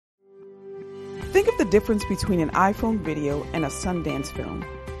Think of the difference between an iPhone video and a Sundance film.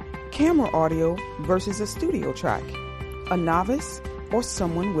 Camera audio versus a studio track. A novice or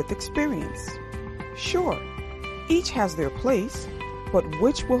someone with experience. Sure, each has their place, but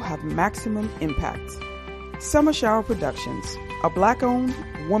which will have maximum impact? Summer Shower Productions, a Black-owned,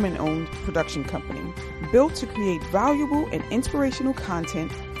 woman-owned production company built to create valuable and inspirational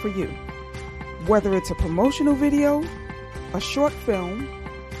content for you. Whether it's a promotional video, a short film,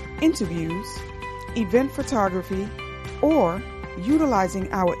 interviews, event photography, or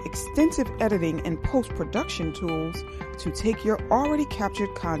utilizing our extensive editing and post-production tools to take your already captured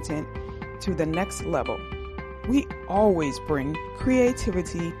content to the next level. We always bring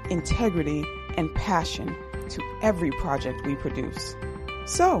creativity, integrity, and passion to every project we produce.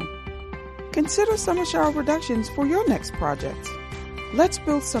 So, consider Summer Shower Productions for your next project. Let's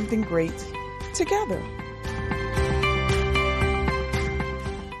build something great together.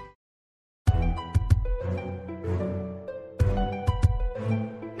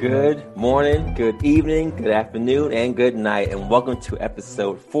 Good morning, good evening, good afternoon, and good night, and welcome to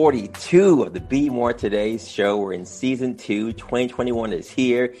episode 42 of the Be More Today's show. We're in season 2, 2021 is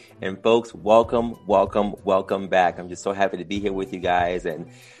here, and folks, welcome back. I'm just so happy to be here with you guys,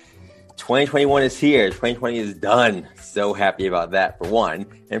 and 2021 is here. 2020 is done. So happy about that, for one.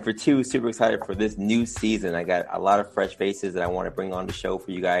 And for two, super excited for this new season. I got a lot of fresh faces that I want to bring on the show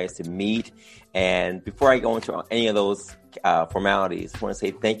for you guys to meet. And before I go into any of those formalities, I want to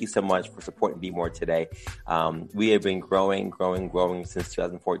say thank you so much for supporting Be More today. We have been growing since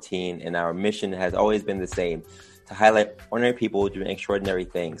 2014. And our mission has always been the same, to highlight ordinary people doing extraordinary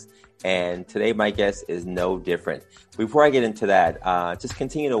things. And today my guest is no different. Before I get into that, just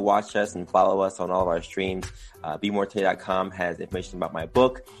continue to watch us and follow us on all of our streams. BeMoreToday.com has information about my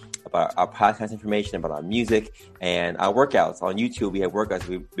book, about our podcast information, about our music, and our workouts. On YouTube, we have workouts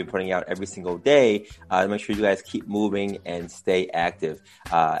we've been putting out every single day to make sure you guys keep moving and stay active.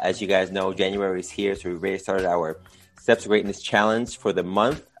 As you guys know, January is here, so we've already started our Steps to Greatness Challenge for the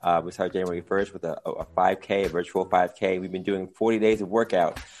month. We started January 1st with a 5K, a virtual 5K. We've been doing 40 days of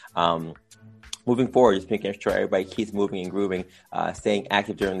workout. Moving forward, just making sure everybody keeps moving and grooving, staying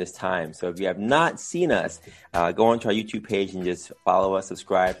active during this time. So if you have not seen us, go onto our YouTube page and just follow us,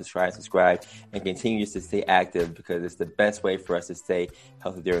 subscribe, and continue just to stay active, because it's the best way for us to stay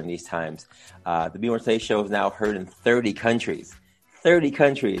healthy during these times. The Be More Today show is now heard in 30 countries. 30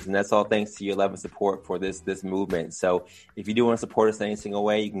 countries, and that's all thanks to your love and support for this movement. So if you do want to support us in any single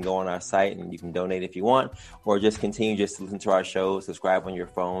way, you can go on our site and you can donate if you want, or just continue just to listen to our shows, subscribe on your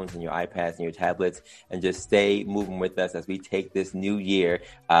phones and your iPads and your tablets, and just stay moving with us as we take this new year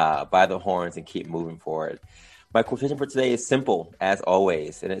by the horns and keep moving forward. My quotation for today is simple, as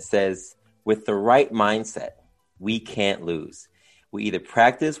always, and it says, with the right mindset, we can't lose. We either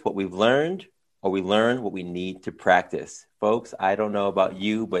practice what we've learned, or we learn what we need to practice. Folks, I don't know about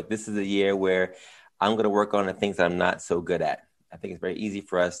you, but this is a year where I'm going to work on the things that I'm not so good at. I think it's very easy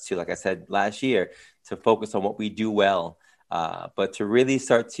for us to, like I said last year, to focus on what we do well. But to really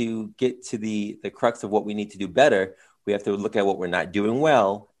start to get to the crux of what we need to do better, we have to look at what we're not doing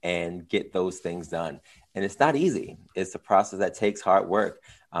well and get those things done. And it's not easy. It's a process that takes hard work.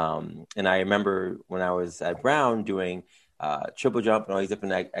 And I remember when I was at Brown doing triple jump and all these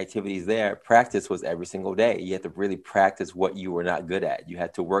different activities there, practice was every single day. You had to really practice what you were not good at. You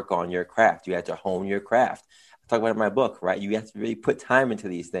had to work on your craft. You had to hone your craft. I talk about it in my book, right? You have to really put time into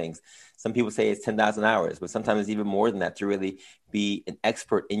these things. Some people say it's 10,000 hours, but sometimes it's even more than that to really be an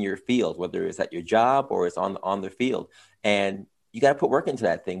expert in your field, whether it's at your job or it's on the field. And you got to put work into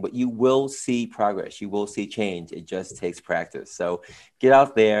that thing, but you will see progress. You will see change. It just takes practice. So get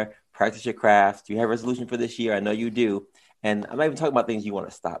out there, practice your craft. Do you have a resolution for this year? I know you do. And I'm not even talking about things you want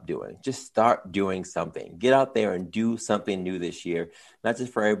to stop doing. Just start doing something. Get out there and do something new this year, not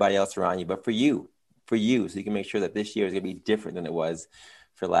just for everybody else around you, but for you, so you can make sure that this year is going to be different than it was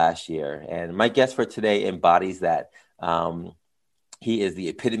for last year. And my guest for today embodies that. He is the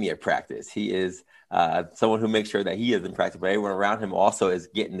epitome of practice. He is someone who makes sure that he is in practice, but everyone around him also is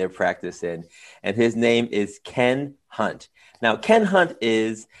getting their practice in. And his name is Ken Hunt. Now, Ken Hunt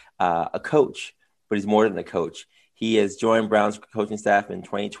is a coach, but he's more than a coach. He has joined Brown's coaching staff in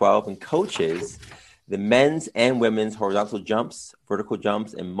 2012 and coaches the men's and women's horizontal jumps, vertical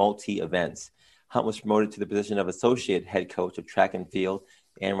jumps, and multi-events. Hunt was promoted to the position of associate head coach of track and field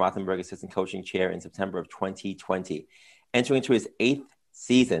and Rothenberg Assistant Coaching Chair in September of 2020. Entering into his 8th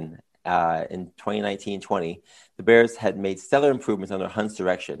season in 2019-20, the Bears had made stellar improvements under Hunt's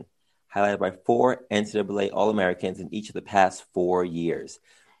direction, highlighted by 4 NCAA All-Americans in each of the past 4 years.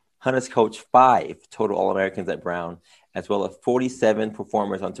 Hunt has coached 5 total All-Americans at Brown as well as 47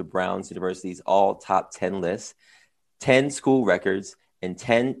 performers onto Brown University's all top 10 lists, 10 school records, and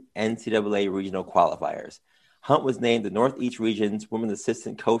 10 NCAA Regional qualifiers. Hunt was named the Northeast Region's Women's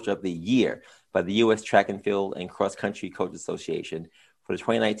Assistant Coach of the Year by the U.S. Track and Field and Cross Country Coach Association for the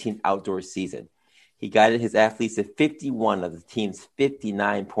 2019 outdoor season. He guided his athletes to 51 of the team's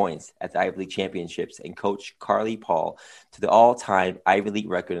 59 points at the Ivy League Championships and coached Carly Paul to the all-time Ivy League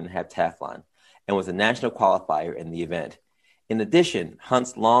record in heptathlon and was a national qualifier in the event. In addition,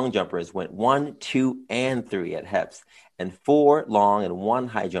 Hunt's long jumpers went 1, 2, and 3 at Heps, and 4 long and 1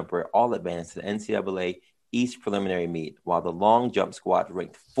 high jumper all advanced to the NCAA East Preliminary meet, while the long jump squad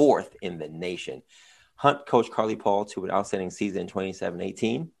ranked 4th in the nation. Hunt coached Carly Paul to an outstanding season in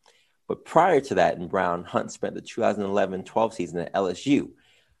 2017. But prior to that in Brown, Hunt spent the 2011-12 season at LSU,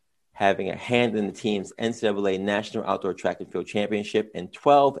 having a hand in the team's NCAA National Outdoor Track and Field Championship and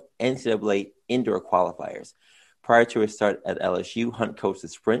 12 NCAA Indoor qualifiers. Prior to his start at LSU, Hunt coached the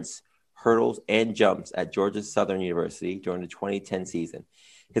sprints, hurdles, and jumps at Georgia Southern University during the 2010 season.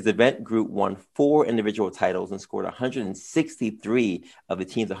 His event group won 4 individual titles and scored 163 of the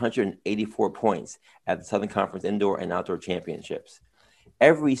team's 184 points at the Southern Conference Indoor and Outdoor Championships.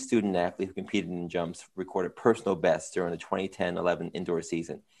 Every student athlete who competed in jumps recorded personal bests during the 2010-11 indoor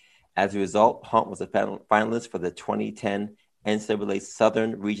season. As a result, Hunt was a finalist for the 2010 NCAA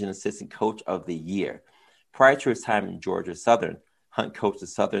Southern Region Assistant Coach of the Year. Prior to his time in Georgia Southern, Hunt coached the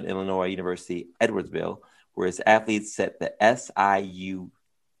Southern Illinois University Edwardsville, where his athletes set the SIUE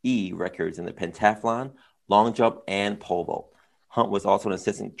records in the pentathlon, long jump, and pole vault. Hunt was also an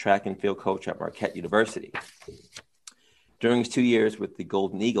assistant track and field coach at Marquette University. During his 2 years with the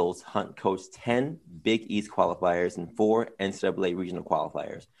Golden Eagles, Hunt coached 10 Big East qualifiers and 4 NCAA Regional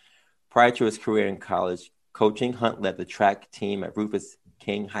qualifiers. Prior to his career in college coaching, Hunt led the track team at Rufus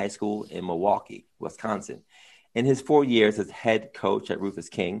King High School in Milwaukee, Wisconsin. In his 4 years as head coach at Rufus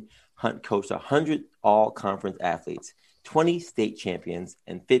King, Hunt coached 100 all-conference athletes, 20 state champions,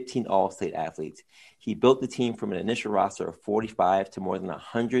 and 15 all-state athletes. He built the team from an initial roster of 45 to more than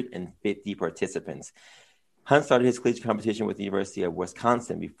 150 participants. Hunt started his collegiate competition with the University of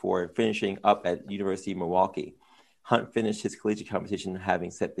Wisconsin before finishing up at University of Milwaukee. Hunt finished his collegiate competition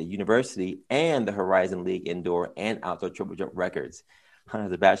having set the university and the Horizon League indoor and outdoor triple jump records. Hunt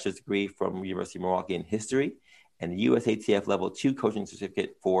has a bachelor's degree from University of Milwaukee in history and the USATF Level 2 coaching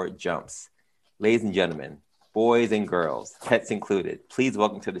certificate for jumps. Ladies and gentlemen, boys and girls, pets included, please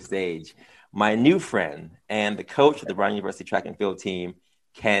welcome to the stage my new friend and the coach of the Brown University track and field team,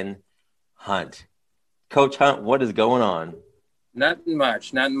 Ken Hunt. Coach Hunt, what is going on? Nothing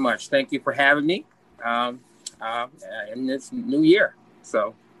much. Thank you for having me in this new year.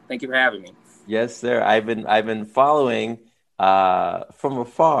 So thank you for having me. Yes, sir. I've been following from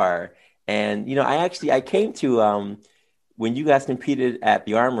afar, and I came to when you guys competed at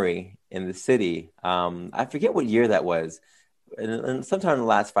the Armory in the city. I forget what year that was, and sometime in the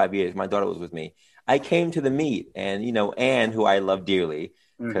last 5 years, my daughter was with me. I came to the meet, and Ann, who I love dearly.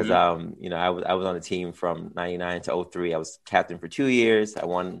 Because I was on the team from 99 to 03. I was captain for 2 years. I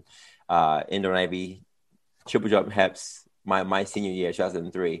won indoor and Ivy triple jump Heps my senior year,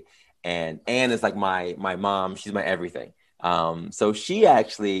 2003. And Ann is like my mom. She's my everything. So she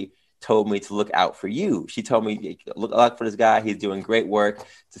actually told me to look out for you. She told me, look out for this guy. He's doing great work.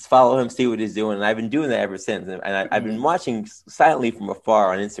 Just follow him, see what he's doing. And I've been doing that ever since. And I've been watching silently from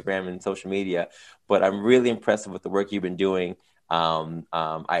afar on Instagram and social media. But I'm really impressed with the work you've been doing.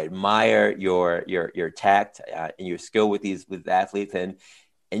 I admire your tact and your skill with athletes, and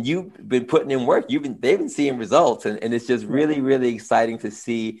you've been putting in work. They've been seeing results, and it's just really, really exciting to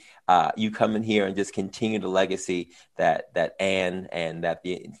see you come in here and just continue the legacy that Ann and that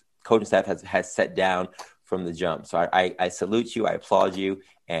the coaching staff has set down from the jump. So I salute you, I applaud you,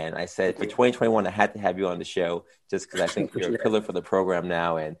 and I said for 2021 I had to have you on the show just because I think you're a pillar for the program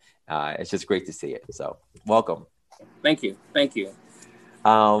now, and it's just great to see it. So welcome. Thank you.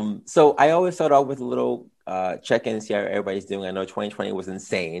 So I always start off with a little check-in and see how everybody's doing. I know 2020 was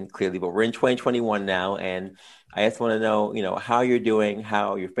insane, clearly, but we're in 2021 now, and I just want to know, how you're doing,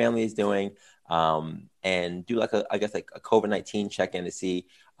 how your family is doing, and do like a COVID-19 check-in to see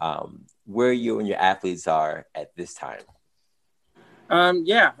where you and your athletes are at this time. So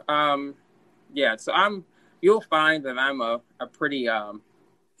you'll find that I'm a pretty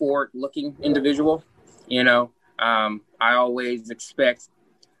forward-looking individual. I always expect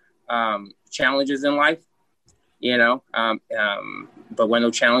challenges in life, but when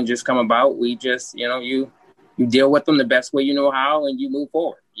those challenges come about, we just, you deal with them the best way you know how, and you move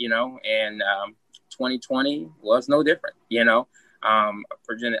forward, and 2020 was no different,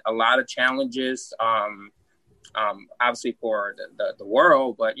 presented a lot of challenges obviously for the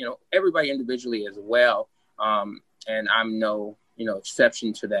world, but, everybody individually as well. And I'm no,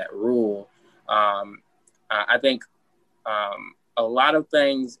 exception to that rule. I think a lot of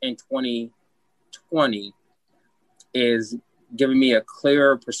things in 2020 is giving me a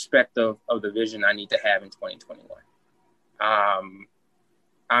clearer perspective of the vision I need to have in 2021.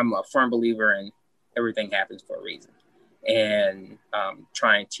 I'm a firm believer in everything happens for a reason, and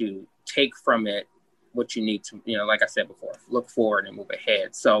trying to take from it what you need to, like I said before, look forward and move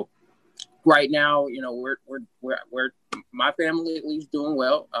ahead. So right now, we're my family at least doing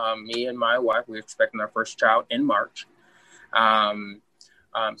well. Me and my wife, we're expecting our first child in March.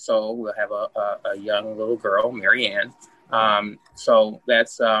 So we'll have a young little girl, Marianne. So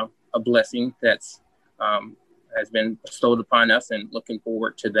that's a blessing that's has been bestowed upon us, and looking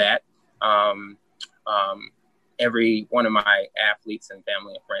forward to that. Every one of my athletes and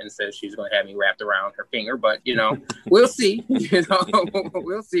family and friends says she's going to have me wrapped around her finger, but we'll see.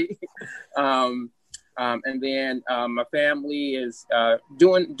 We'll see. And then my family is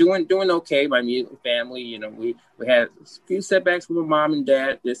doing okay. My immediate family, we had a few setbacks with my mom and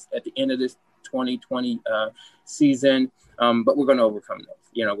dad at the end of this 2020 season, but we're going to overcome those.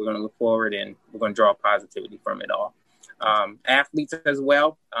 We're going to look forward, and we're going to draw positivity from it all. Athletes as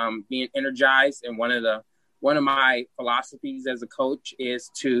well, being energized, and one of my philosophies as a coach is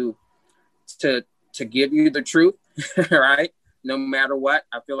to give you the truth, right? No matter what,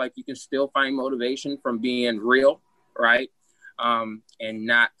 I feel like you can still find motivation from being real, right? And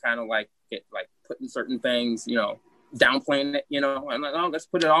not kind of like putting certain things, downplaying it, and like, oh, let's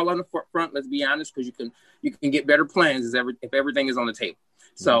put it all on the front. Let's be honest, because you can get better plans if everything is on the table.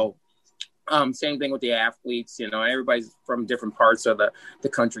 So, same thing with the athletes. Everybody's from different parts of the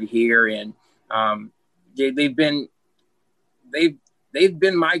country here, and they've been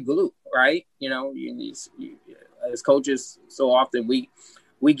my glue, right? As coaches, so often we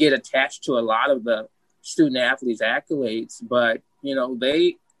get attached to a lot of the student athletes' accolades, but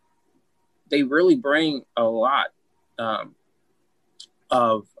they really bring a lot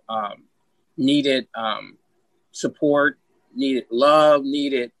of needed support, needed love,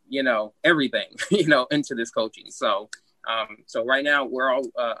 needed everything into this coaching. So right now we're all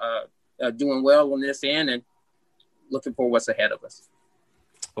doing well on this end, and looking for what's ahead of us.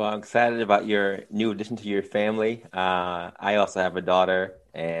 Well, I'm excited about your new addition to your family. I also have a daughter,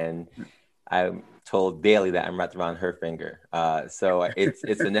 and I'm told daily that I'm wrapped around her finger. So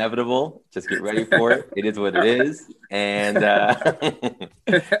it's inevitable. Just get ready for it. It is what it is. And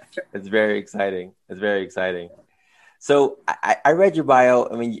it's very exciting. So I read your bio.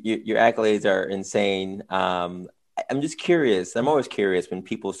 I mean, your accolades are insane. I'm just curious. I'm always curious when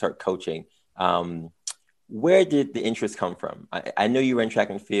people start coaching. Where did the interest come from? I know you ran track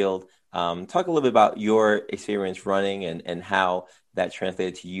and field. Talk a little bit about your experience running and how that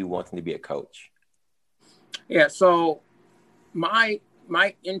translated to you wanting to be a coach. Yeah, so my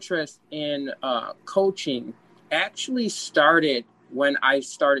interest in coaching actually started when I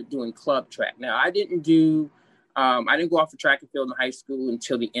started doing club track. Now, I didn't go off the track and field in high school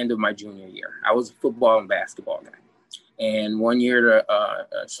until the end of my junior year. I was a football and basketball guy. And one year to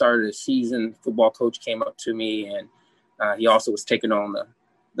start of the season, football coach came up to me, and he also was taking on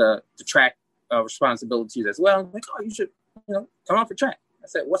the track responsibilities as well. I'm like, oh, you should, come off the track. I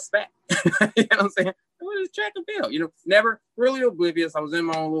said, what's that? You know what I'm saying? What is track and field? Never really oblivious. I was in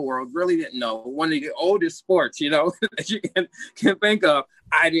my own little world, really didn't know. One of the oldest sports, that you can think of,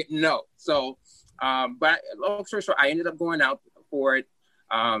 I didn't know. So, but long story short, I ended up going out for it,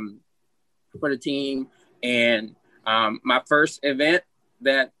 for the team. And my first event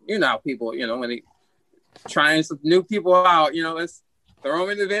that, people, when they trying some new people out, let's throw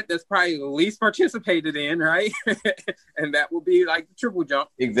them in an event that's probably the least participated in, right? And that will be like the triple jump.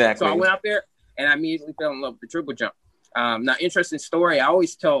 Exactly. So I went out there and I immediately fell in love with the triple jump. Now, interesting story. I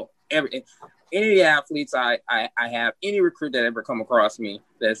always tell any of the athletes I have, any recruit that ever come across me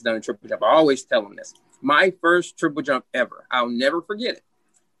that's done a triple jump, I always tell them this. My first triple jump ever, I'll never forget it,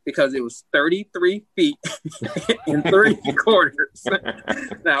 because it was 33 feet in 3 quarters.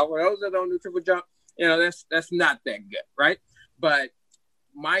 Now, for those that don't do triple jump, that's not that good, right? But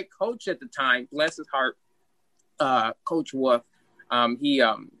my coach at the time, bless his heart, Coach Wolf,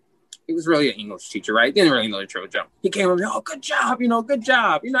 he was really an English teacher, right? Didn't really know the triple jump. He came up and, oh, good job, good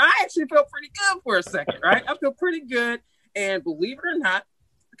job. I actually felt pretty good for a second, right? I feel pretty good. And believe it or not,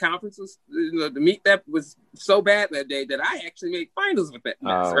 the conference was, the meet that was so bad that day that I actually made finals with that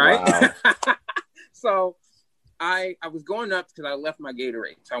mess, right? Wow. So I was going up because I left my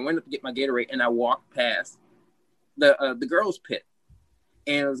Gatorade. So I went up to get my Gatorade, and I walked past the girls' pit.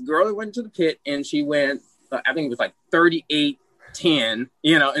 And this girl went to the pit, and she went, I think it was like 38-10,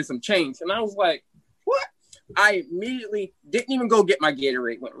 and some change. And I was like, what? I immediately didn't even go get my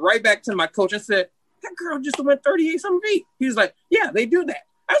Gatorade. Went right back to my coach and said, that girl just went 38 something feet. He was like, yeah, they do that.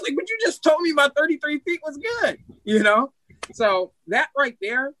 I was like, but you just told me my 33 feet was good, So that right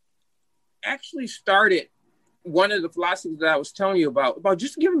there actually started one of the philosophies that I was telling you about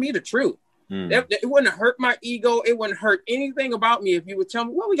just giving me the truth. It wouldn't hurt my ego. It wouldn't hurt anything about me if you would tell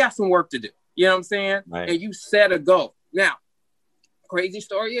me, well, we got some work to do. You know what I'm saying? Right. And you set a goal. Now, crazy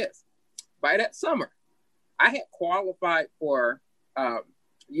story is, by that summer, I had qualified for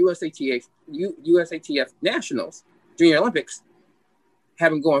USATF Nationals, Junior Olympics,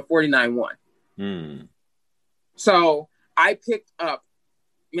 having going 49-1. So I picked up,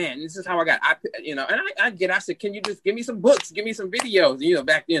 man, this is how I got, I said, can you just give me some books, give me some videos,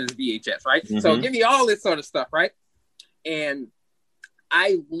 back then it's VHS, right? So give me all this sort of stuff, right? And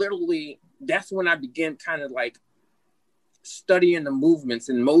I literally, that's when I began kind of like studying the movements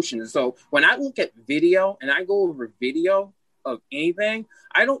and motions. So when I look at video and I go over video of anything,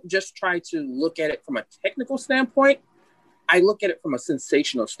 I don't just try to look at it from a technical standpoint. I look at it from a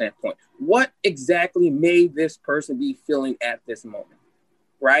sensational standpoint. What exactly made this person be feeling at this moment?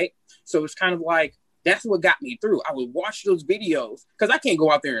 Right? So it's kind of like, that's what got me through. I would watch those videos because I can't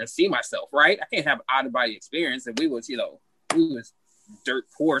go out there and see myself, right? I can't have an out-of-body experience. And we was dirt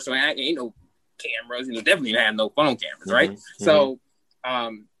poor, so I ain't no cameras, definitely didn't have no phone cameras, right? So I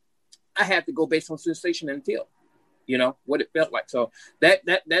had to go based on sensation and feel, what it felt like. So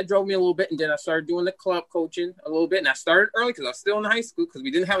that drove me a little bit. And then I started doing the club coaching a little bit. And I started early because I was still in high school because we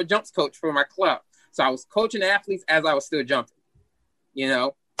didn't have a jumps coach for my club. So I was coaching athletes as I was still jumping.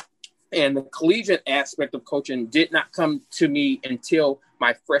 And the collegiate aspect of coaching did not come to me until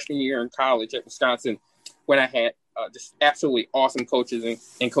my freshman year in college at Wisconsin, when I had just absolutely awesome coaches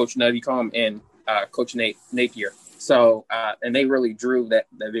in Coach Nutty Combe and Coach Nate Napier. So, and they really drew that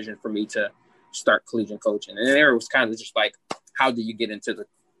vision for me to start collegiate coaching. And there it was kind of just like, how do you get into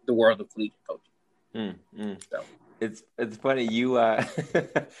the world of collegiate coaching? So. It's funny. I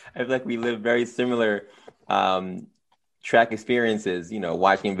feel like we live very similar track experiences,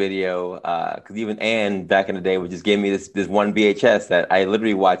 watching video, because even Ann back in the day would just give me this one VHS that I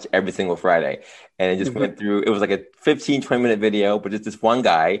literally watched every single Friday. And it just went through, it was like a 15-20 minute video, but just this one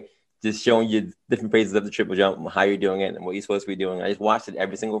guy just showing you different phases of the triple jump, how you're doing it and what you're supposed to be doing. I just watched it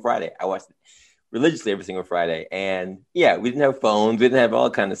every single Friday. I watched it religiously every single Friday. And yeah, we didn't have phones, we didn't have all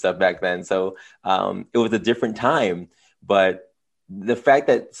kind of stuff back then. So it was a different time. But the fact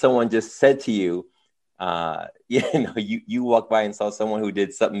that someone just said to you, you walked by and saw someone who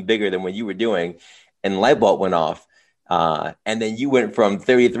did something bigger than what you were doing, and the light bulb went off, and then you went from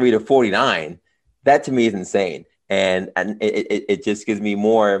 33 to 49. That to me is insane, and it just gives me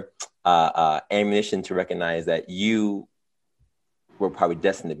more ammunition to recognize that you were probably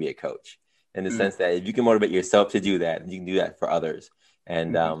destined to be a coach, in the sense that if you can motivate yourself to do that, you can do that for others.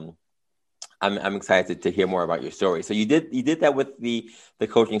 And I'm excited to hear more about your story. So you did that with the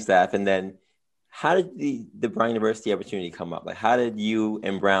coaching staff, and then how did the Brown University opportunity come up? Like, how did you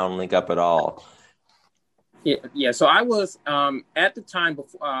and Brown link up at all? Yeah. So I was at the time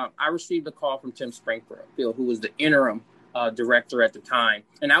before I received a call from Tim Springfield, who was the interim director at the time,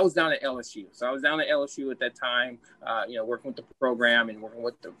 and I was down at LSU. So I was down at LSU at that time, working with the program and working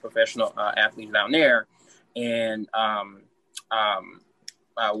with the professional athletes down there. And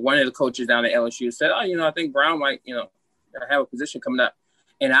one of the coaches down at LSU said, I think Brown might, have a position coming up.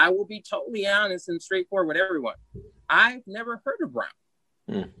 And I will be totally honest and straightforward with everyone. I've never heard of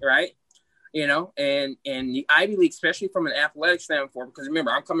Brown, right? And the Ivy League, especially from an athletic standpoint, because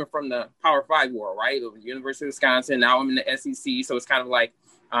remember, I'm coming from the Power 5 world, right? The University of Wisconsin. Now I'm in the SEC. So it's kind of like,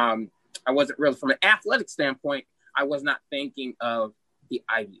 I wasn't really, from an athletic standpoint, I was not thinking of the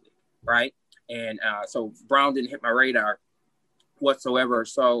Ivy League, right? And so Brown didn't hit my radar whatsoever.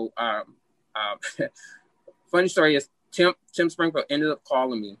 So funny story is, Tim Springfield ended up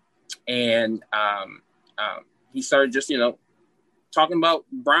calling me, and he started just, talking about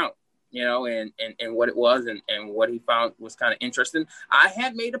Brown, and what it was and what he found was kind of interesting. I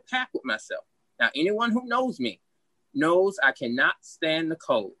had made a pact with myself. Now, anyone who knows me knows I cannot stand the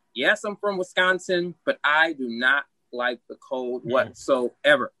cold. Yes, I'm from Wisconsin, but I do not like the cold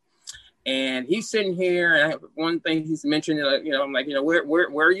whatsoever. And he's sitting here, and one thing he's mentioned, I'm like,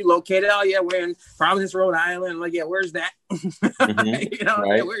 where are you located? Oh, yeah, we're in Providence, Rhode Island. I'm like, yeah, where's that? Right.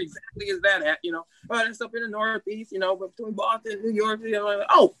 Yeah, where exactly is that at? Oh, that's up in the Northeast, between Boston and New York. Like,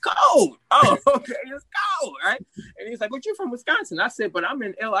 oh, cold. Oh, okay, it's cold, right? And he's like, but you're from Wisconsin. I said, but I'm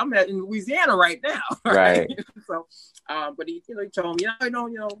in Louisiana right now. Right. So, but he told me,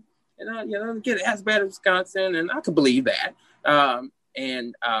 get as bad as Wisconsin, and I could believe that.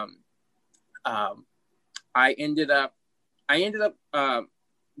 I ended up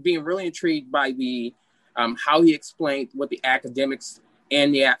being really intrigued by the how he explained what the academics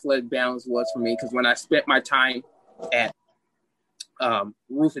and the athletic balance was for me. Because when I spent my time at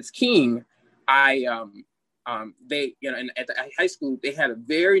Rufus King, they and at the high school, they had a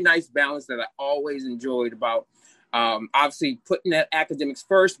very nice balance that I always enjoyed about obviously putting that academics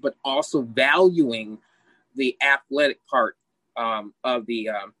first, but also valuing the athletic part of the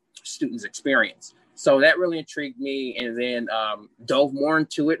student's experience. So that really intrigued me, and then dove more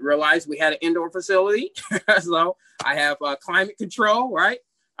into it, realized we had an indoor facility. So I have climate control, right?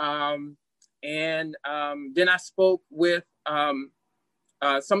 Then I spoke with some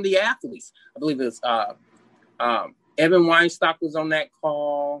of the athletes. I believe it was Evan Weinstock was on that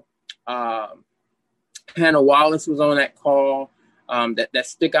call. Hannah Wallace was on that call. That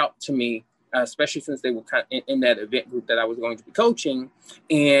stick out to me, especially since they were kind of in that event group that I was going to be coaching.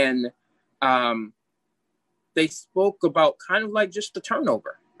 And they spoke about kind of like just the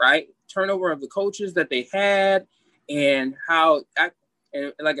turnover, right? Turnover of the coaches that they had, and how,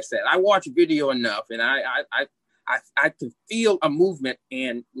 and like I said, I watch video enough, and I can feel a movement,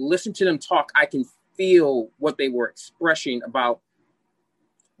 and listen to them talk. I can feel what they were expressing about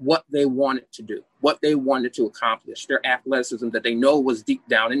what they wanted to do, what they wanted to accomplish, their athleticism that they know was deep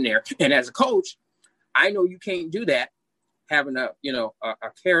down in there. And as a coach, I know you can't do that having a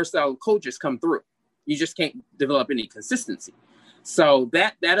carousel of coaches come through. You just can't develop any consistency. So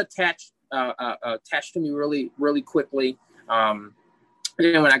that attached to me really, really quickly. And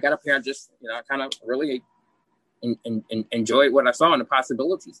then when I got up here, I just, I kind of really enjoyed what I saw and the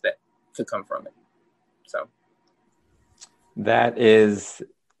possibilities that could come from it. So that is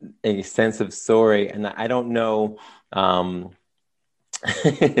an extensive story, and I don't know.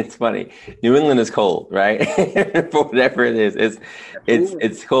 It's funny. New England is cold, right? For whatever it is,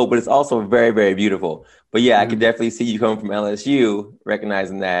 it's cold, but it's also very, very beautiful. But yeah, I could definitely see you coming from LSU,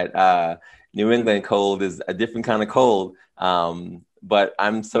 recognizing that New England cold is a different kind of cold. But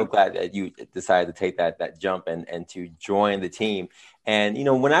I'm so glad that you decided to take that jump and to join the team. And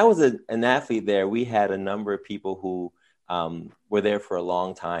when I was an athlete there, we had a number of people who were there for a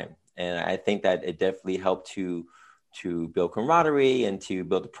long time, and I think that it definitely helped to build camaraderie and to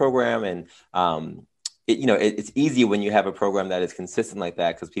build a program. And it's easy when you have a program that is consistent like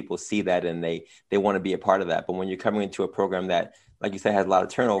that, because people see that and they want to be a part of that. But when you're coming into a program that, like you said, has a lot of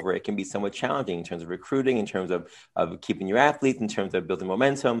turnover, it can be somewhat challenging in terms of recruiting, in terms of keeping your athletes, in terms of building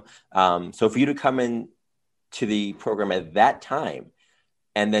momentum. So for you to come in to the program at that time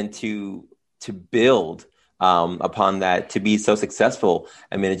and then to build upon that, to be so successful,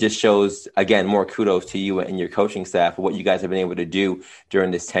 I mean, it just shows, again, more kudos to you and your coaching staff for what you guys have been able to do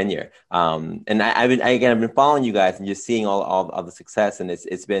during this tenure. And I've been following you guys and just seeing all the success, and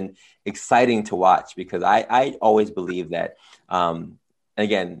it's been exciting to watch, because I always believe that,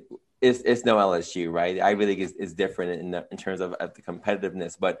 again, it's no LSU, right? I really think is different in terms of the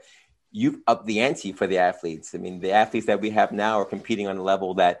competitiveness, but you've upped the ante for the athletes. I mean, the athletes that we have now are competing on a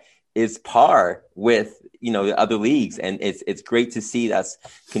level that is par with the other leagues, and it's great to see us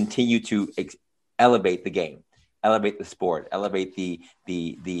continue to elevate the game, elevate the sport, elevate the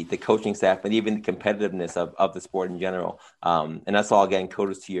coaching staff, and even the competitiveness of the sport in general. And that's all, again,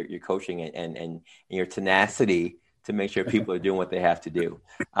 kudos to your coaching and your tenacity to make sure people are doing what they have to do.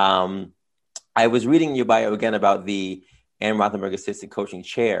 I was reading your bio again about the Rothenberg Assistant Coaching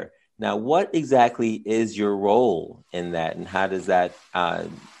Chair. Now, what exactly is your role in that, and how does that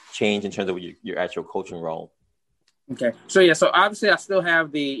change in terms of your actual coaching role? Okay. So obviously I still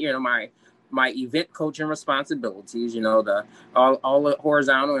have the, my event coaching responsibilities, all the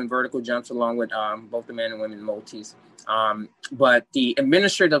horizontal and vertical jumps, along with both the men and women multis. But the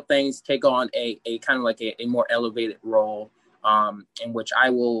administrative things take on a kind of like a more elevated role, in which I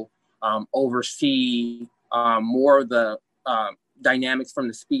will oversee more of the dynamics from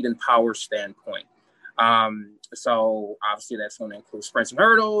the speed and power standpoint. So obviously that's going to include sprints and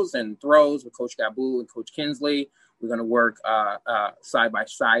hurdles and throws with Coach Gabu and Coach Kinsley. We're going to work side by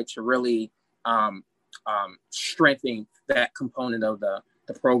side to really strengthen that component of the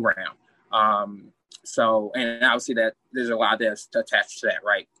program. So, and obviously that there's a lot that's attached to that,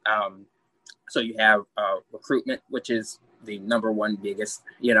 right? So you have recruitment, which is the number one biggest,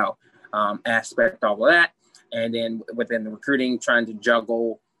 aspect of all of that. And then within the recruiting, trying to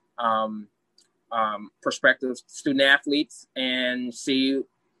juggle prospective student athletes and see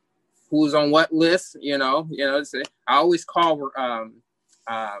who's on what list. I always call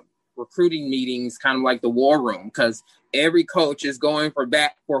recruiting meetings kind of like the war room, because every coach is going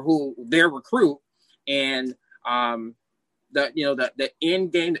for who their recruit, and the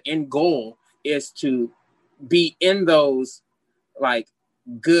end game, the end goal is to be in those like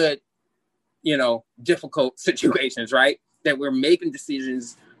good, difficult situations, right? That we're making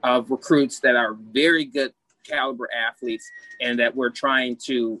decisions of recruits that are very good caliber athletes, and that we're trying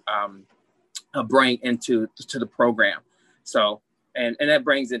to bring into the program. So, and that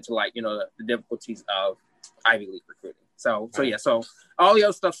brings into the difficulties of Ivy League recruiting. So all the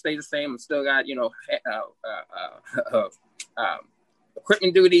other stuff stays the same. I've still got,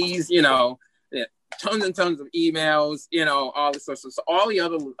 equipment duties, tons and tons of emails, all this stuff. So all the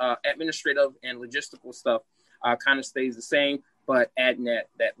other administrative and logistical stuff kind of stays the same, but adding that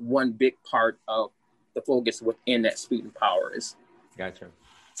one big part of the focus within that speed and power is. Gotcha.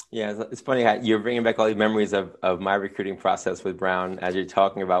 Yeah, it's funny how you're bringing back all these memories of my recruiting process with Brown as you're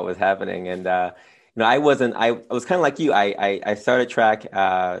talking about what's happening. And, I was kind of like you. I started track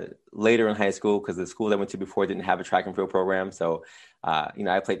later in high school because the school I went to before didn't have a track and field program. So,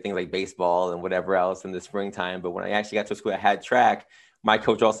 I played things like baseball and whatever else in the springtime. But when I actually got to a school that had track, my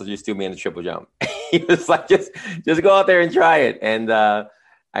coach also just threw me in the triple jump. He was like, just go out there and try it. And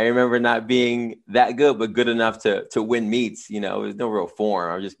I remember not being that good, but good enough to win meets. It was no real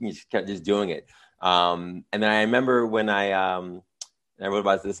form. I was just kept doing it. And then I remember when I wrote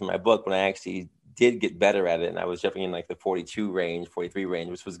about this in my book, when I actually did get better at it, and I was jumping in like the 42 range, 43 range,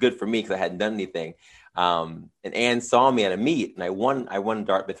 which was good for me because I hadn't done anything. And Ann saw me at a meet, and I won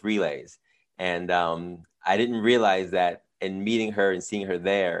Dartmouth relays. And I didn't realize that in meeting her and seeing her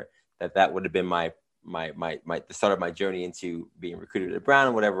there, that would have been the start of my journey into being recruited at Brown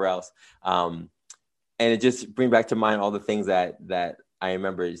and whatever else. And it just brings back to mind all the things that I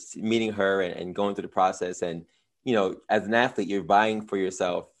remember meeting her and going through the process. And, as an athlete, you're vying for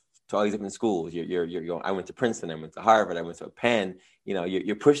yourself to all these different schools. You're going, I went to Princeton, I went to Harvard, I went to Penn,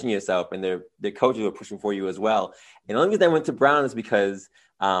 you're pushing yourself, and their coaches are pushing for you as well. And the only reason I went to Brown is because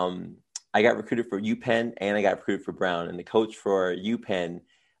I got recruited for UPenn and I got recruited for Brown. And the coach for UPenn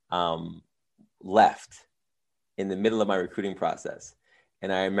left in the middle of my recruiting process.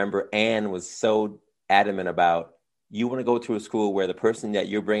 And I remember Ann was so adamant about, you want to go to a school where the person that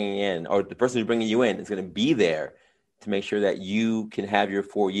you're bringing in, or the person who's bringing you in, is going to be there to make sure that you can have your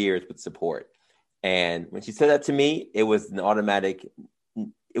 4 years with support. And when she said that to me, it was an automatic,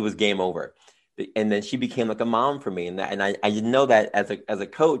 it was game over. And then she became like a mom for me. And I didn't know that as a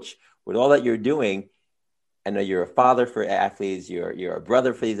coach, with all that you're doing, I know you're a father for athletes, you're a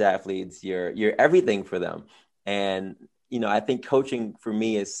brother for these athletes, you're everything for them. And, I think coaching for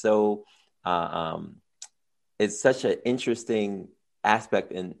me is so, it's such an interesting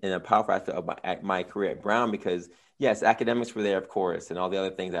aspect and a powerful aspect of my career at Brown, because yes, academics were there, of course, and all the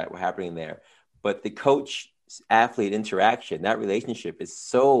other things that were happening there. But the coach-athlete interaction, that relationship is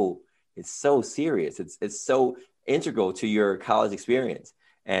so serious. It's so integral to your college experience.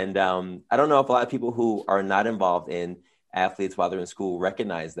 And I don't know if a lot of people who are not involved in athletes while they're in school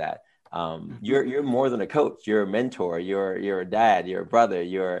recognize that. You're more than a coach. You're a mentor. You're a dad. You're a brother.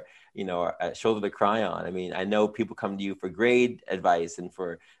 You're a shoulder to cry on. I mean, I know people come to you for grade advice and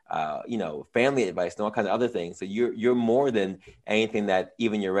for family advice and all kinds of other things. So you're more than anything that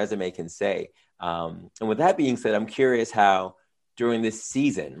even your resume can say. And with that being said, I'm curious how during this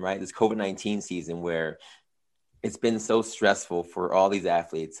season, right, this COVID-19 season, where it's been so stressful for all these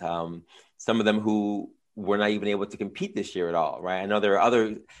athletes, some of them who were not even able to compete this year at all, right? I know there are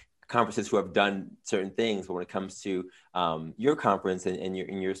other conferences who have done certain things, but when it comes to your conference and in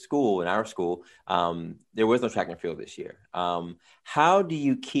your school, in our school, there was no track and field this year. How do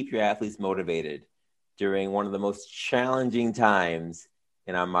you keep your athletes motivated during one of the most challenging times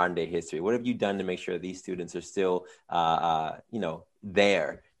in our modern day history? What have you done to make sure these students are still,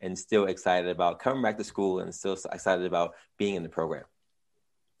 there and still excited about coming back to school and still excited about being in the program?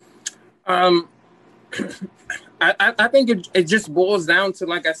 I think it just boils down to,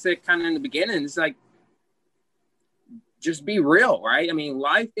 like I said, kind of in the beginning, it's like, just be real, right? I mean,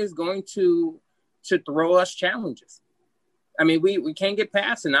 life is going to throw us challenges. I mean, we can't get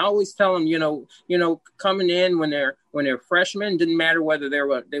past it. And I always tell them, coming in when they're freshmen, didn't matter whether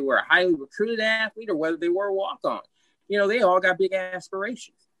they were a highly recruited athlete or whether they were a walk-on. They all got big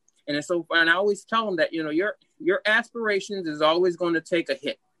aspirations. And it's so fun. I always tell them that, your aspirations is always going to take a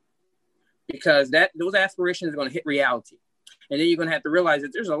hit, because those aspirations are going to hit reality. And then you're going to have to realize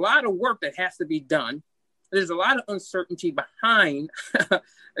that there's a lot of work that has to be done. There's a lot of uncertainty behind,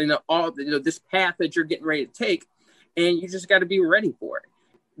 this path that you're getting ready to take. And you just got to be ready for it.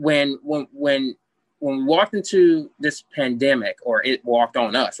 When when we walked into this pandemic, or it walked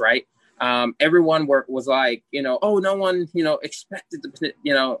on us, right? Everyone was like, oh, no one, expected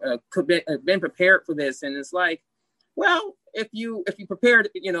to, could be, been prepared for this. And it's like, well, if you prepared,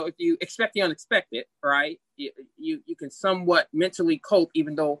 if you expect the unexpected, right, you can somewhat mentally cope,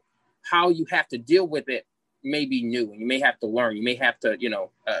 even though how you have to deal with it may be new, and you may have to learn, you may have to,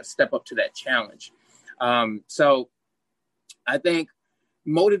 step up to that challenge. So I think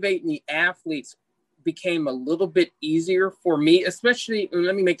motivating the athletes became a little bit easier for me, especially,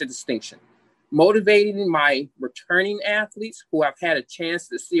 let me make the distinction, motivating my returning athletes who I've had a chance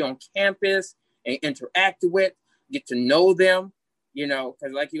to see on campus and interact with, get to know them,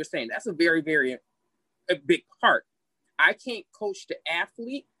 because like you were saying, that's a very, very a big part. I can't coach the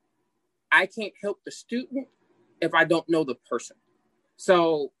athlete. I can't help the student if I don't know the person.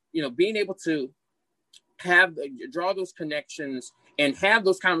 So, being able to draw those connections and have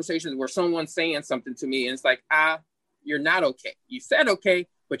those conversations where someone's saying something to me and it's like, you're not okay. You said okay,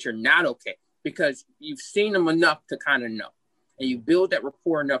 but you're not okay, because you've seen them enough to kind of know, and you build that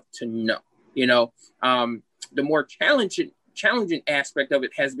rapport enough to know. The more challenging aspect of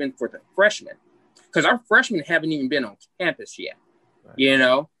it has been for the freshmen, because our freshmen haven't even been on campus yet.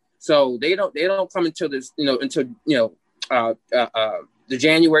 Right. So they don't come until this, the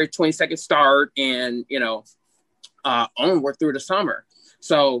January 22nd start, and onward through the summer.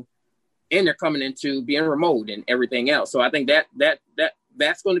 So, and they're coming into being remote and everything else. So I think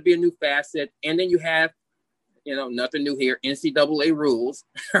that's going to be a new facet. And then you have, nothing new here, NCAA rules,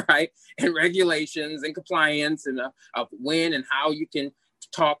 right, and regulations and compliance, and of when and how you can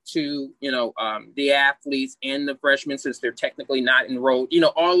talk to the athletes and the freshmen, since they're technically not enrolled.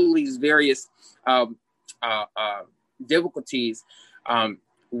 All of these various difficulties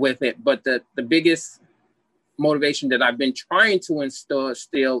with it. But the biggest motivation that I've been trying to instill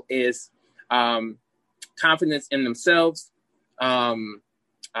still is confidence in themselves.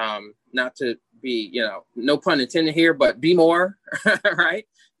 Not to be, no pun intended here, but be more, right?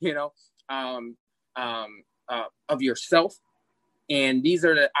 Of yourself. And these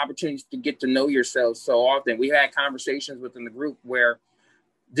are the opportunities to get to know yourself so often. We had conversations within the group where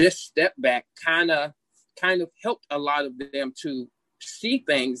this step back kind of helped a lot of them to see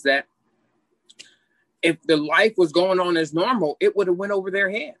things that if the life was going on as normal, it would have went over their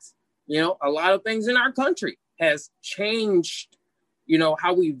heads. A lot of things in our country has changed,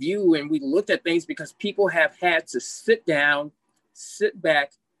 how we view and we looked at things, because people have had to sit down, sit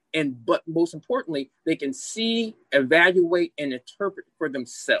back, but most importantly, they can see, evaluate, and interpret for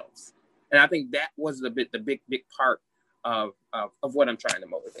themselves. And I think that was the big part of what I'm trying to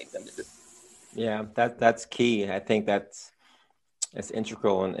motivate them to do. Yeah, that's key. I think that's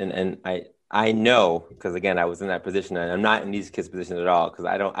integral. And I know, because again, I was in that position, and I'm not in these kids' positions at all, because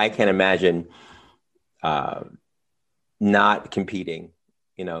I can't imagine not competing,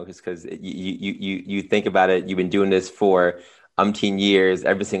 just because you think about it, you've been doing this for umpteen years,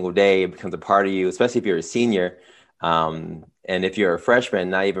 every single day, it becomes a part of you, especially if you're a senior. And if you're a freshman,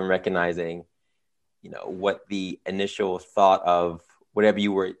 not even recognizing, what the initial thought of whatever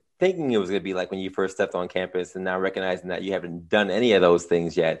you were thinking it was going to be like when you first stepped on campus, and now recognizing that you haven't done any of those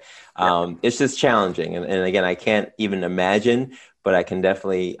things yet. It's just challenging. And again, I can't even imagine, but I can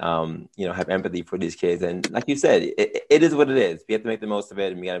definitely, have empathy for these kids. And like you said, it is what it is. We have to make the most of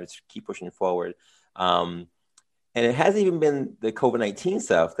it, and we got to keep pushing forward. And it hasn't even been the COVID-19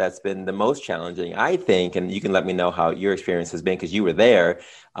 stuff that's been the most challenging, I think. And you can let me know how your experience has been, because you were there.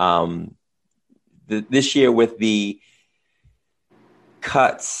 This year with the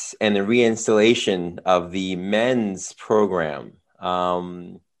cuts and the reinstallation of the men's program,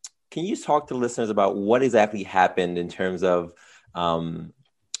 can you talk to listeners about what exactly happened in terms of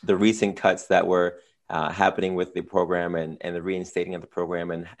the recent cuts that were happening with the program and the reinstating of the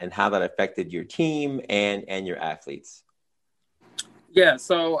program, and how that affected your team and your athletes? Yeah,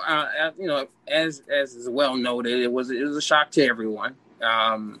 so as is well noted, it was a shock to everyone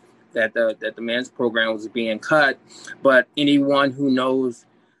that the men's program was being cut. But anyone who knows,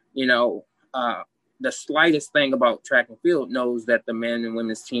 the slightest thing about track and field knows that the men and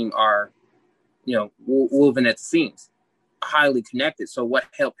women's team are, woven at the seams, highly connected. So what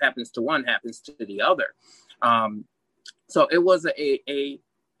happens to one happens to the other. So it was it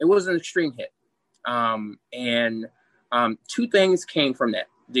was an extreme hit. And two things came from that: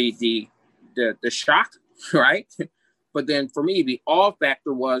 the shock, right? But then for me, the awe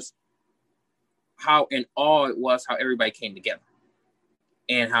factor was how in awe it was how everybody came together,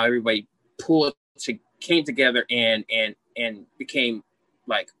 and how everybody came together and became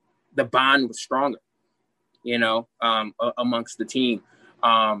like the bond was stronger, amongst the team,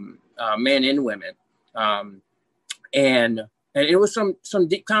 men and women. And it was some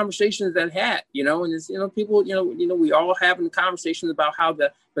deep conversations that had, and it's, people, we all having conversations about how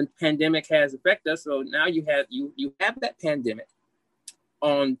the pandemic has affected us. So now you have that pandemic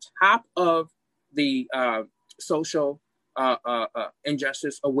on top of the social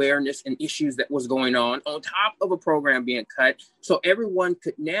injustice awareness and issues that was going on top of a program being cut. So everyone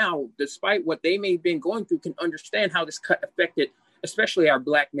could now, despite what they may have been going through, can understand how this cut affected, especially our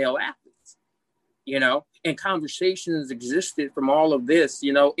Black male athletes. And conversations existed from all of this,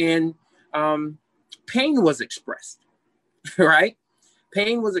 and pain was expressed, right?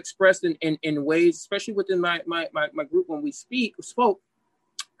 Pain was expressed in ways, especially within my group when we spoke,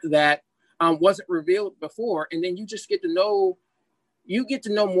 that wasn't revealed before. And then you just get to know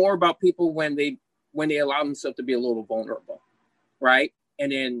more about people when they allow themselves to be a little vulnerable, right?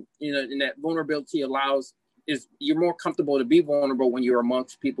 And then, and that vulnerability you're more comfortable to be vulnerable when you're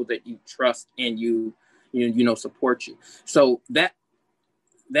amongst people that you trust and support you. So that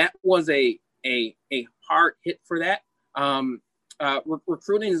was a hard hit for that.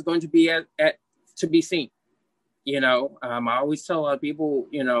 Recruiting is going to be to be seen. I always tell people,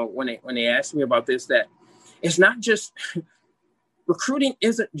 when they ask me about this, that it's not just recruiting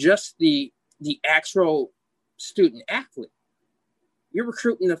isn't just the actual student athlete. You're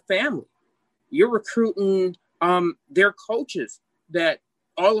recruiting the family. You're recruiting their coaches that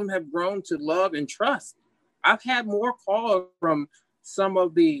all of them have grown to love and trust. I've had more calls from some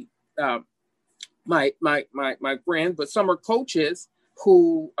of the my friends, but some are coaches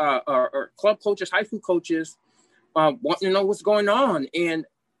who are club coaches, high school coaches, wanting to know what's going on, and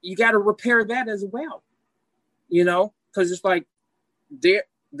you got to repair that as well. Because it's like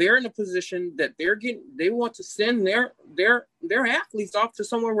they're in a position that they want to send their athletes off to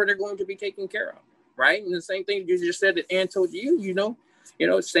somewhere where they're going to be taken care of, right? And the same thing you just said that Ann told you,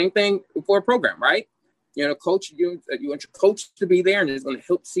 same thing for a program, right? Coach, you want your coach to be there and it's going to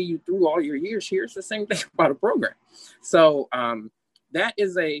help see you through all your years here. It's the same thing about a program. So that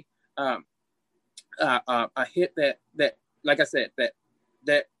is a hit that, like I said,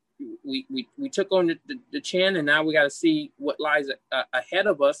 that we took on the chin, and now we got to see what lies ahead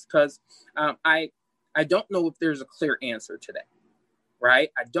of us, because I don't know if there's a clear answer to that,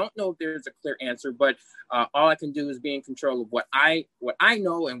 right? I don't know if there's a clear answer, but all I can do is be in control of what I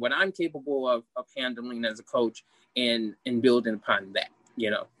know and what I'm capable of handling as a coach, and building upon that,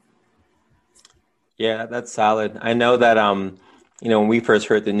 Yeah, that's solid. I know that when we first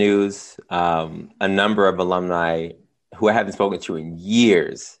heard the news, a number of alumni who I haven't spoken to in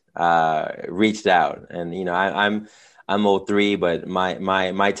years reached out, and I'm 03, but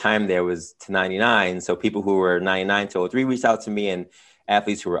my time there was to 99. So people who were 99 to 03 reached out to me, and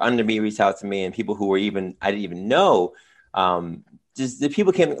athletes who were under me reached out to me, and people who were I didn't even know. Just the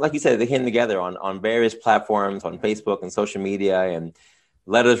people came, like you said, they came together on various platforms, on Facebook and social media, and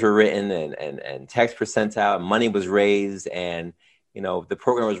letters were written and texts were sent out, and money was raised, and the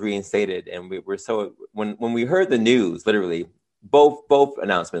program was reinstated. And we were so when we heard the news, literally both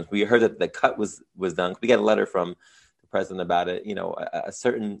announcements, we heard that the cut was done. We got a letter from the president about it. A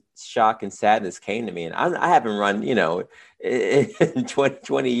certain shock and sadness came to me, and I haven't run in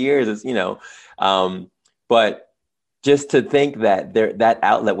 20 years, but just to think that that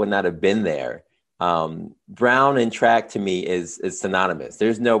outlet would not have been there. Brown and track to me is synonymous.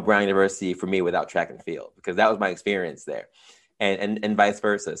 There's no Brown University for me without track and field, because that was my experience there, and vice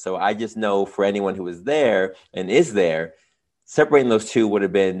versa. So I just know for anyone who was there and is there, separating those two would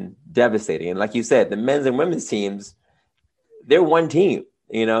have been devastating. And like you said, the men's and women's teams, they're one team.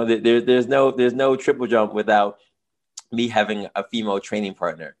 There's no triple jump without me having a female training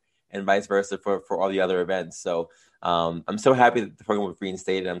partner, and vice versa for all the other events. So I'm so happy that the program was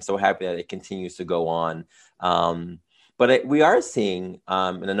reinstated. I'm so happy that it continues to go on. But we are seeing,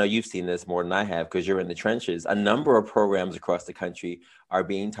 and I know you've seen this more than I have because you're in the trenches, a number of programs across the country are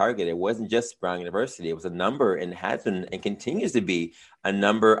being targeted. It wasn't just Brown University. It was a number, and has been and continues to be a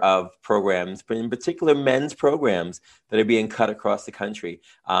number of programs, but in particular men's programs, that are being cut across the country.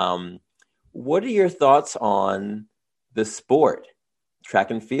 What are your thoughts on the sport,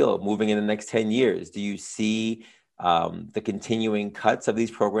 track and field, moving in the next 10 years? Do you see the continuing cuts of these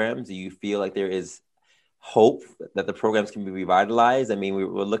programs? Do you feel like there is hope that the programs can be revitalized? I mean,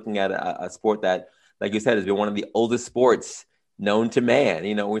 we're looking at a sport that, like you said, has been one of the oldest sports known to man.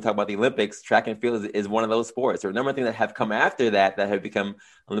 When we talk about the Olympics, track and field is one of those sports. There are a number of things that have come after that have become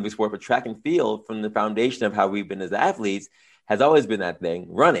Olympic sport, but track and field, from the foundation of how we've been as athletes, has always been that thing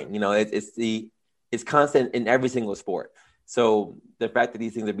running. It's constant in every single sport. So the fact that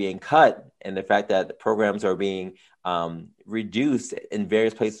these things are being cut, and the fact that the programs are being reduced in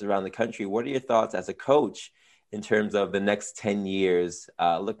various places around the country. What are your thoughts as a coach in terms of the next 10 years,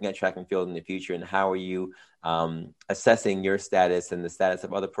 looking at track and field in the future, and how are you assessing your status and the status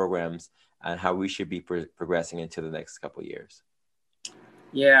of other programs and how we should be progressing into the next couple of years?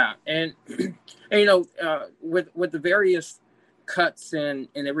 Yeah. And with the various cuts and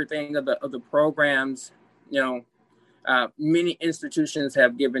everything of the programs, many institutions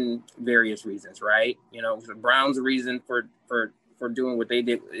have given various reasons, right? The Browns' reason for doing what they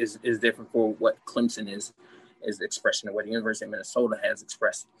did is different for what Clemson is expression of what the University of Minnesota has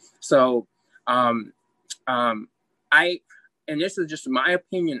expressed. So, and this is just my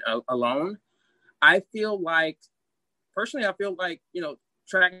opinion alone. I feel like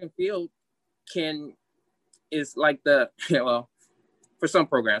track and field is like for some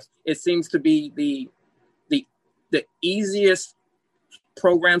programs, it seems to be the easiest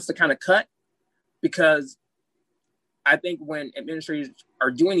programs to kind of cut, because I think when administrators are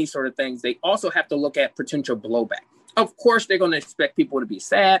doing these sort of things, they also have to look at potential blowback. Of course, they're going to expect people to be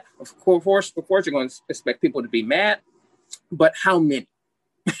sad. Of course, they're going to expect people to be mad. But how many,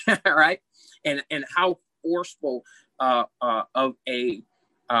 right? And how forceful of a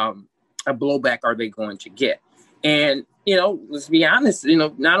blowback are they going to get? And let's be honest.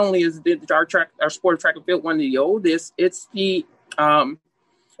 Not only is our sport of track and field one of the oldest, it's the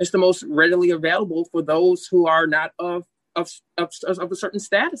most readily available for those who are not of a certain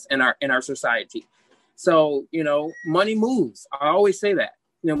status in our society. So money moves. I always say that.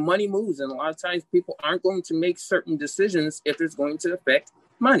 Money moves, and a lot of times people aren't going to make certain decisions if it's going to affect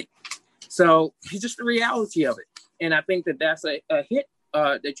money. So it's just the reality of it. And I think that that's a hit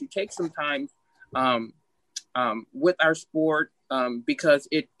that you take sometimes with our sport, because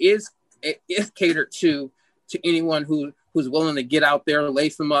it is catered to anyone who's willing to get out there,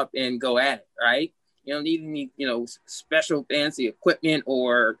 lace them up, and go at it. Right? You don't need any special fancy equipment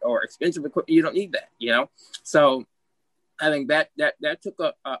or expensive equipment. You don't need that. So I think that took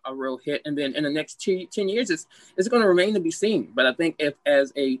a real hit. And then in the next 10 years, it's going to remain to be seen. But I think if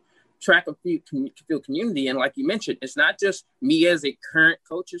as a track and field community, and like you mentioned, it's not just me as a current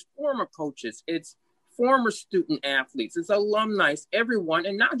coach, it's former coaches, it's former student athletes, it's alumni, it's everyone,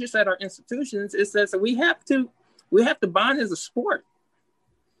 and not just at our institutions. It says that we have to bond as a sport.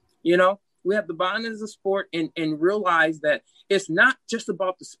 We have to bond as a sport and realize that it's not just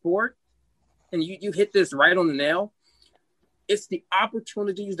about the sport. And you hit this right on the nail. It's the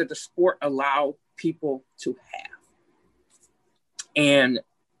opportunities that the sport allow people to have. And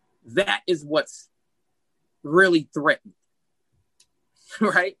that is what's really threatened,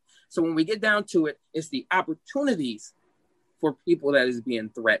 right? So when we get down to it, it's the opportunities for people that is being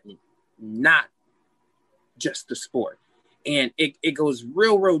threatened, not just the sport. And it goes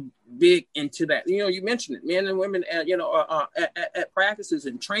real big into that. You mentioned it, men and women at practices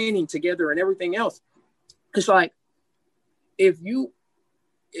and training together and everything else. It's like, if we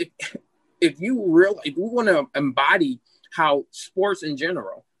want to embody how sports in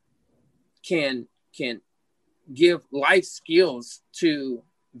general can give life skills to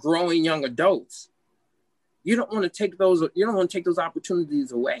growing young adults, you don't want to take those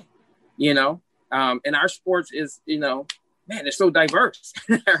opportunities away, and our sports is, it's so diverse,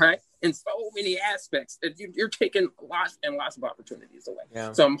 right? In so many aspects that you're taking lots and lots of opportunities away.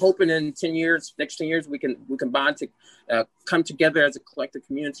 Yeah. So I'm hoping in next 10 years, we can bond to come together as a collective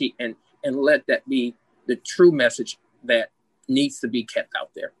community and let that be the true message that needs to be kept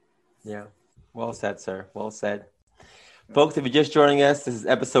out there. Yeah. Well said, sir. Well said. Folks, if you're just joining us, this is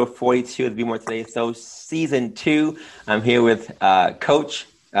episode 42 of Be More Today. So season 2, I'm here with Coach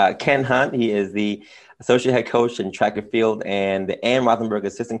Ken Hunt. He is the associate head coach in track and field and the Rothenberg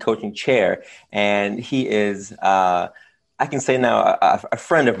Assistant Coaching Chair. And he is, I can say now, a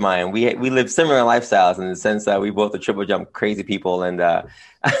friend of mine. We live similar lifestyles in the sense that we both are triple jump crazy people. And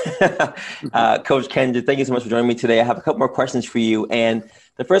Coach Ken, thank you so much for joining me today. I have a couple more questions for you. And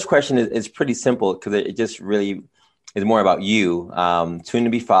the first question is pretty simple because it just really is more about you.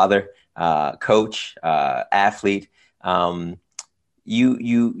 Soon-to-be father, coach, athlete.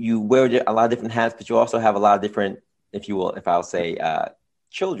 You wear a lot of different hats, but you also have a lot of different, I'll say,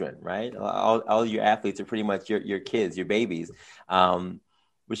 children, right? All your athletes are pretty much your kids, your babies,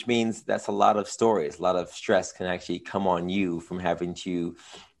 which means that's a lot of stories. A lot of stress can actually come on you from having to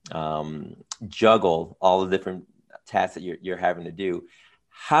juggle all the different tasks that you're having to do.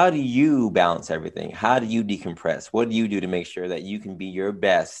 How do you balance everything? How do you decompress? What do you do to make sure that you can be your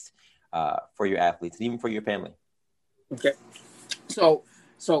best for your athletes and even for your family? Okay. So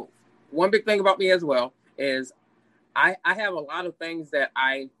one big thing about me as well is I have a lot of things that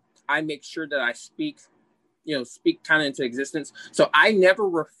I make sure that I speak speak kind of into existence. So I never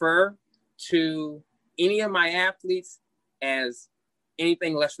refer to any of my athletes as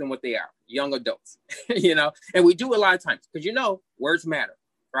anything less than what they are, young adults, and we do a lot of times because, words matter,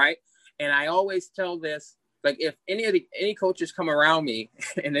 right? And I always tell this, like if any coaches come around me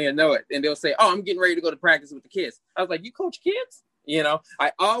and they know it and they'll say, oh, I'm getting ready to go to practice with the kids. I was like, you coach kids?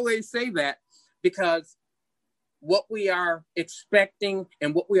 I always say that because what we are expecting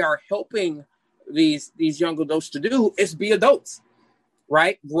and what we are helping these young adults to do is be adults,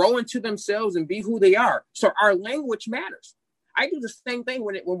 right? Grow into themselves and be who they are. So our language matters. I do the same thing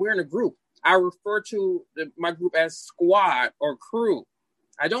when we're in a group. I refer to my group as squad or crew.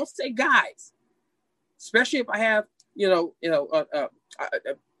 I don't say guys, especially if I have,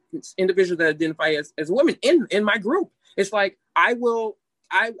 individuals that identify as women in my group. It's like, I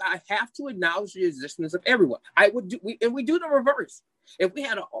have to acknowledge the existence of everyone. We do the reverse. If we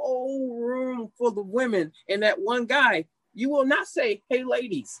had a whole room full of women and that one guy, you will not say, hey,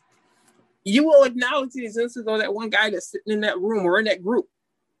 ladies. You will acknowledge the existence of that one guy that's sitting in that room or in that group.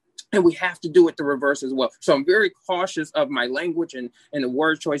 And we have to do it the reverse as well. So I'm very cautious of my language and the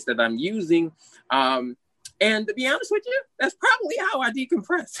word choice that I'm using. And to be honest with you, that's probably how I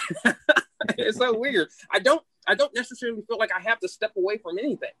decompress. It's so weird. I don't necessarily feel like I have to step away from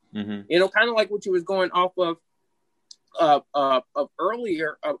anything. Mm-hmm. Kind of like what you was going off of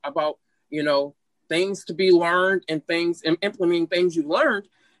earlier about, things to be learned and things and implementing things you learned.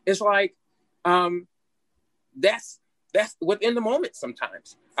 It's like, that's within the moment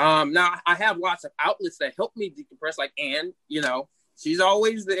sometimes. Now I have lots of outlets that help me decompress, like Ann, she's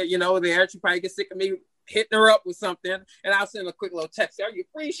always there, there. She probably gets sick of me hitting her up with something, and I'll send a quick little text. Are you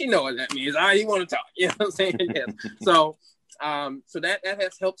free? She knows what that means. You want to talk. You know what I'm saying? Yes. So that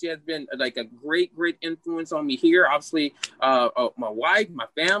has helped. She has been like a great influence on me here. Obviously, my wife, my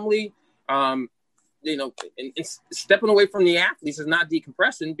family, and stepping away from the athletes is not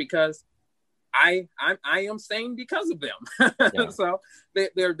decompressing because I am sane because of them. Yeah. So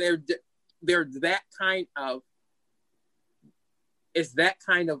they're that kind of, it's that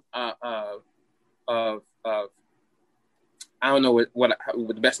kind of I don't know what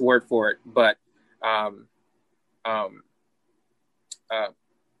the best word for it, but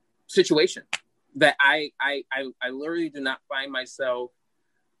situation that I literally do not find myself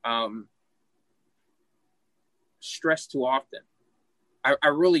stressed too often. I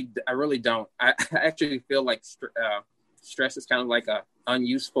really don't. I actually feel like stress is kind of like a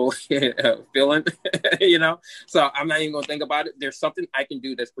unuseful feeling, So I'm not even gonna think about it. There's something I can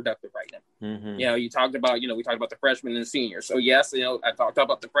do that's productive right now. Mm-hmm. We talked about the freshmen and the seniors. So yes, I talked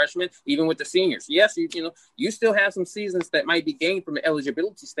about the freshmen, even with the seniors. Yes, you still have some seasons that might be gained from an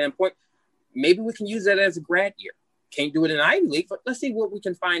eligibility standpoint. Maybe we can use that as a grad year. Can't do it in Ivy League, but let's see what we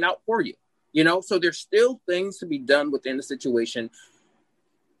can find out for you. So there's still things to be done within the situation.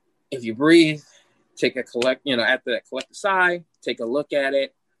 If you breathe, take a after that collective sigh, take a look at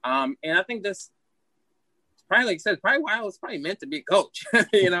it. And I think that's probably, like I said, probably why I was probably meant to be a coach,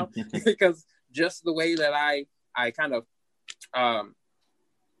 because just the way that I kind of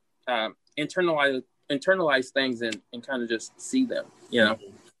internalize things and kind of just see them,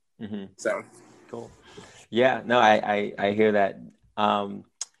 Mm-hmm. So cool. Yeah, no, I hear that.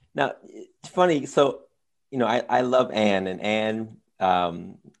 Now it's funny. So, I love Ann, and Ann,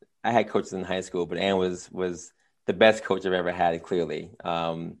 I had coaches in high school, but Ann was the best coach I've ever had, clearly.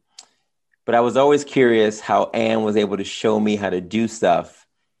 But I was always curious how Ann was able to show me how to do stuff,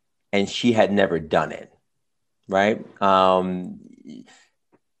 and she had never done it, right?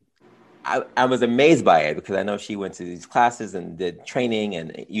 I was amazed by it because I know she went to these classes and did training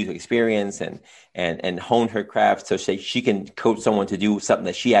and user experience and honed her craft so she can coach someone to do something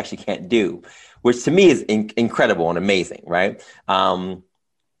that she actually can't do, which to me is incredible and amazing, right?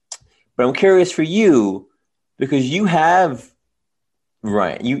 But I'm curious for you because you have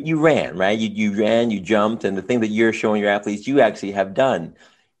run, you ran, right? You ran, you jumped, and the thing that you're showing your athletes you actually have done.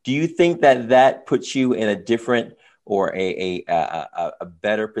 Do you think that puts you in a different or a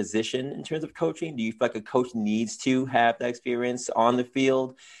better position in terms of coaching? Do you feel like a coach needs to have that experience on the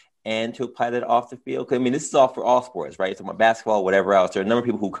field and to apply that off the field? 'Cause, this is all for all sports, right? So my basketball, whatever else. There are a number of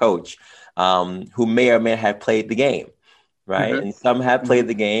people who coach who may or may have played the game. Right. Mm-hmm. And some have played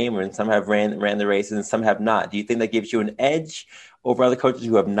the game and some have ran the races and some have not. Do you think that gives you an edge over other coaches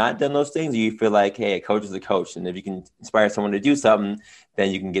who have not done those things? Or you feel like, hey, a coach is a coach. And if you can inspire someone to do something, then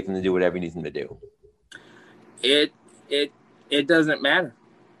you can get them to do whatever you need them to do. It doesn't matter.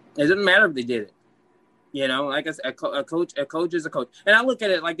 It doesn't matter if they did it. Like I said, a coach is a coach. And I look at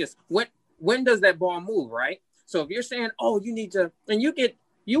it like this. When does that ball move, right? So if you're saying, oh, you need to, and you get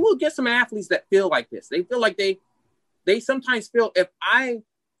you will get some athletes that feel like this. They feel like they sometimes feel if I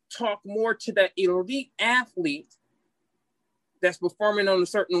talk more to that elite athlete that's performing on a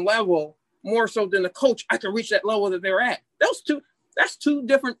certain level, more so than the coach, I can reach that level that they're at. That's two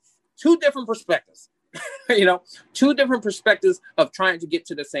different perspectives, two different perspectives of trying to get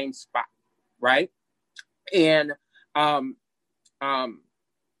to the same spot. Right. And,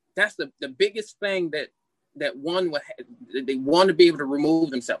 that's the biggest thing that one would they want to be able to remove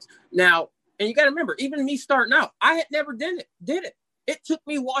themselves. Now, and you got to remember, even me starting out, I had never did it. It took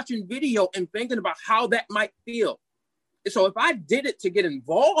me watching video and thinking about how that might feel. So if I did it to get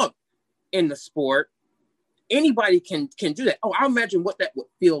involved in the sport, anybody can do that. Oh, I imagine what that would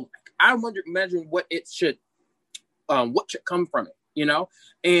feel like. I imagine what should come from it,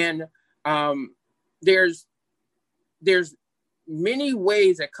 and there's many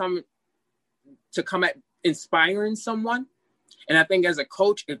ways that come at inspiring someone. And I think as a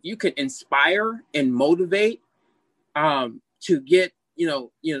coach, if you can inspire and motivate to get,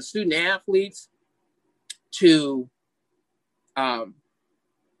 student athletes to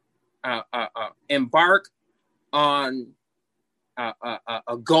embark on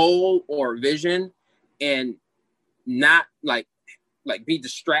a goal or vision and not like be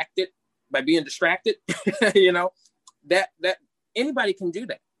distracted by being distracted, that anybody can do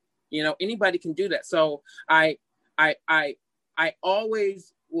that. Anybody can do that. So I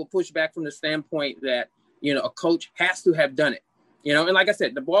always will push back from the standpoint that, a coach has to have done it, and like I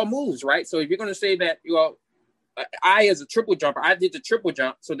said, the ball moves, right? So if you're going to say that, I, as a triple jumper, I did the triple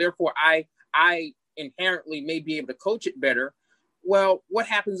jump, so therefore I inherently may be able to coach it better. Well, what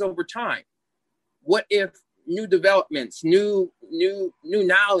happens over time? What if new developments, new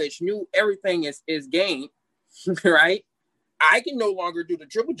knowledge, new everything is gained, right? I can no longer do the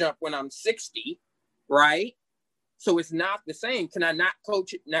triple jump when I'm 60, right? So it's not the same. Can I not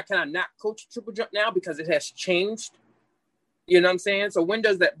coach it? Now, can I not coach triple jump now because it has changed? You know what I'm saying? So when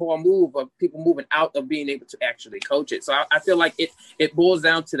does that ball move of people moving out of being able to actually coach it? So I feel like it boils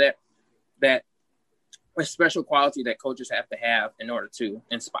down to that special quality that coaches have to have in order to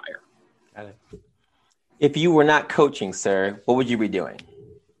inspire. Got it. If you were not coaching, sir, what would you be doing?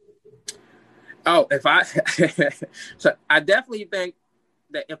 Oh, so I definitely think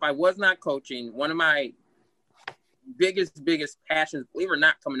that if I was not coaching, one of my biggest passions, believe it or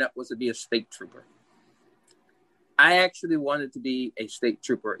not, coming up was to be a state trooper. I actually wanted to be a state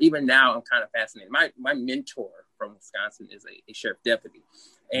trooper. Even now, I'm kind of fascinated. My mentor from Wisconsin is a sheriff deputy,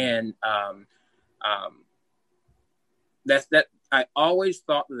 and that's that. I always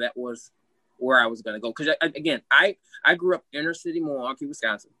thought that was where I was going to go because I grew up inner city Milwaukee,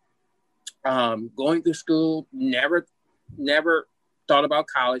 Wisconsin. Going through school, never thought about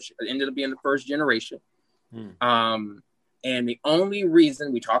college. I ended up being the first generation. And the only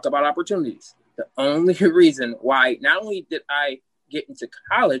reason we talk about opportunities, the only reason why not only did I get into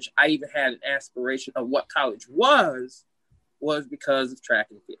college, I even had an aspiration of what college was because of track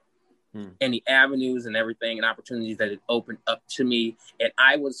and field and the avenues and everything and opportunities that it opened up to me. And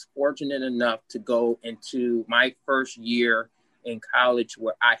I was fortunate enough to go into my first year in college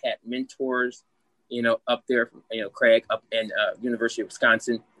where I had mentors, up there, Craig up in University of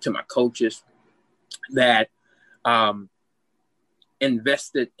Wisconsin, to my coaches that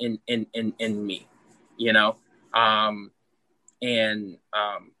invested in me,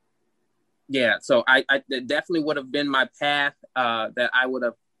 so I definitely would have been my path that I would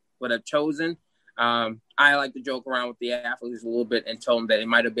have chosen. I like to joke around with the athletes a little bit and tell them that it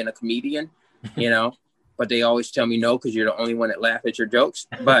might have been a comedian, but they always tell me no, because you're the only one that laugh at your jokes.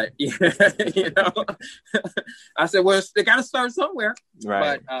 But, I said, well, they got to start somewhere.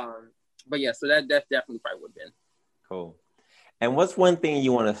 Right. But yeah, so that definitely probably would have been. Cool. And what's one thing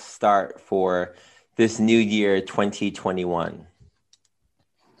you want to start for this new year, 2021?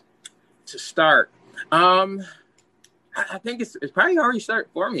 To start, I think it's probably already started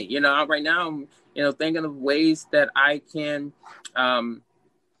for me. Right now I'm, thinking of ways that I can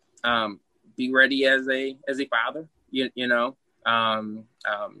be ready as a father,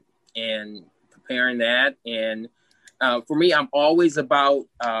 and preparing that. And for me, I'm always about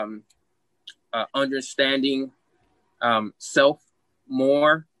understanding self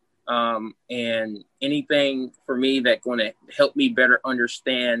more, and anything for me that's going to help me better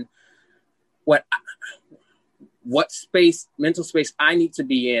understand what space, mental space I need to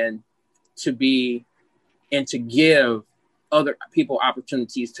be in to be and to give other people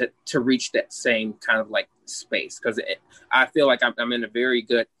opportunities to reach that same kind of like space. Because I feel like I'm in a very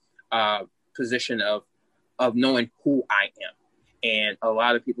good position of knowing who I am. And a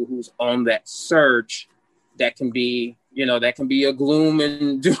lot of people who's on that search, that can be a gloom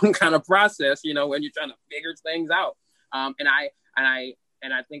and doom kind of process, when you're trying to figure things out. And I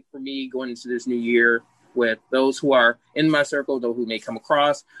think for me, going into this new year with those who are in my circle, those who may come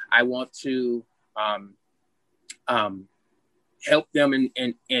across, I want to help them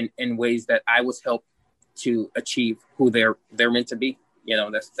in ways that I was helped to achieve who they're meant to be.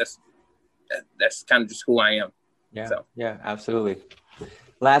 That's kind of just who I am. Yeah. So. Yeah, absolutely.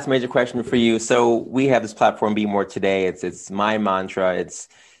 Last major question for you. So we have this platform, Be More Today. It's my mantra.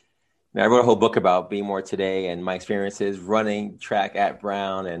 I wrote a whole book about Be More Today and my experiences running track at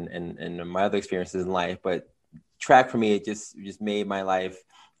Brown and my other experiences in life. But track for me, it just made my life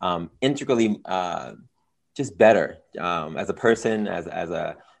integrally just better as a person, as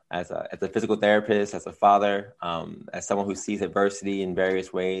a physical therapist, as a father, as someone who sees adversity in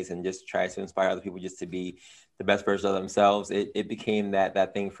various ways and just tries to inspire other people just to be the best version of themselves. It became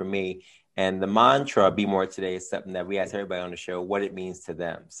that thing for me. And the mantra, Be More Today, is something that we ask everybody on the show what it means to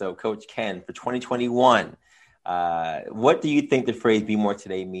them. So Coach Ken, for 2021, what do you think the phrase Be More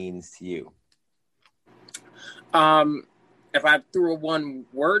Today means to you? If I threw one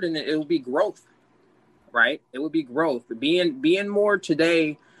word in it, it would be growth, right? It would be growth. Being more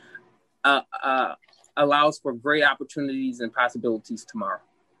today allows for great opportunities and possibilities tomorrow.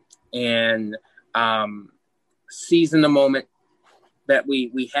 And seizing the moment that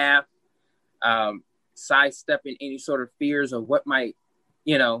we have, sidestepping any sort of fears of what might,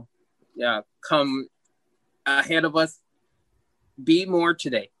 come ahead of us. Be more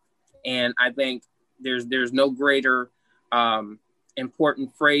today. And I think there's no greater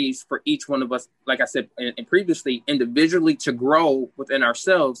important phrase for each one of us, like I said and previously, individually to grow within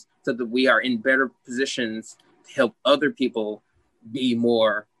ourselves so that we are in better positions to help other people be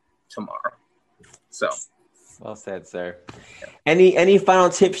more tomorrow. So. Well said, sir. Any final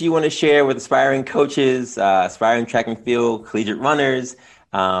tips you want to share with aspiring coaches, aspiring track and field, collegiate runners,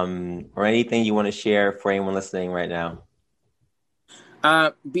 or anything you want to share for anyone listening right now?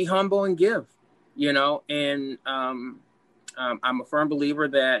 Be humble and give, and I'm a firm believer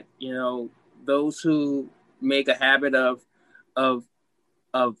that, those who make a habit of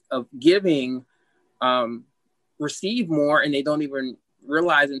giving receive more, and they don't even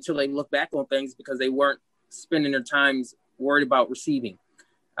realize until they look back on things because they weren't spending their times worried about receiving.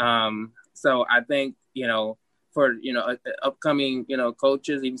 So I think, for, upcoming,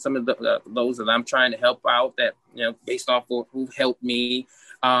 coaches, even some of those that I'm trying to help out that, based off of who've helped me,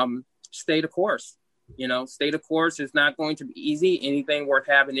 stay the course. Stay the course is not going to be easy. Anything worth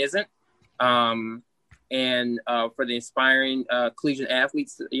having isn't. And for the inspiring collegiate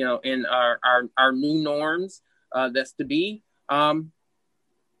athletes, in our new norms, that's to be,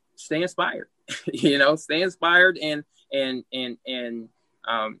 stay inspired. Stay inspired and the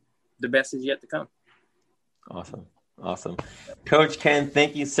best is yet to come. Awesome. Coach Ken,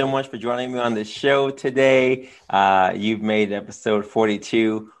 thank you so much for joining me on the show today. You've made episode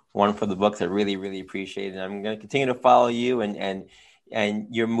 42 one for the books. I really, really appreciate it. I'm going to continue to follow you and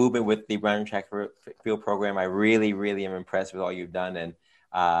your movement with the Brown Track Field program. I really, really am impressed with all you've done. And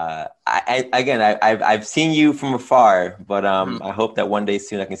I've seen you from afar, but I hope that one day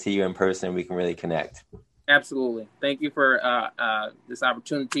soon I can see you in person and we can really connect. Absolutely. Thank you for this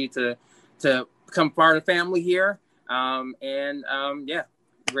opportunity to become part of the family here.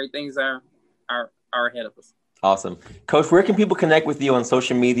 Great things are ahead of us. Awesome. Coach, where can people connect with you on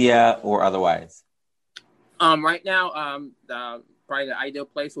social media or otherwise? Right now, probably the ideal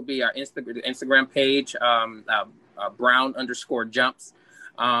place will be our Instagram page, Brown_jumps.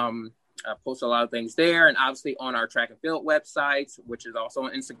 I post a lot of things there, and obviously on our track and field websites, which is also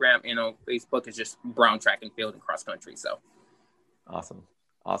on Instagram, and on Facebook is just Brown Track and Field and Cross Country. So awesome.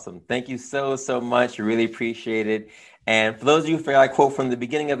 Thank you so much. Really appreciate it. And for those of you who forgot, I quote from the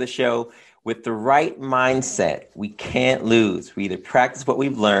beginning of the show, with the right mindset, we can't lose. We either practice what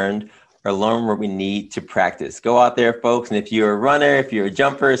we've learned or learn what we need to practice. Go out there, folks. And if you're a runner, if you're a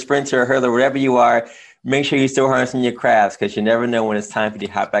jumper, a sprinter, a hurdler, whatever you are, make sure you're still harnessing your crafts, because you never know when it's time for you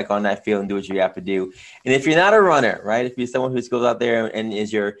to hop back on that field and do what you have to do. And if you're not a runner, right, if you're someone who just goes out there and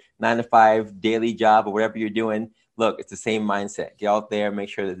is your 9-to-5 daily job or whatever you're doing, look, it's the same mindset. Get out there, make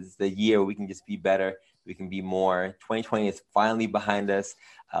sure that it's the year where we can just be better, we can be more. 2020 is finally behind us.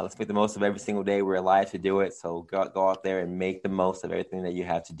 Let's make the most of every single day. We're alive to do it. So go out there and make the most of everything that you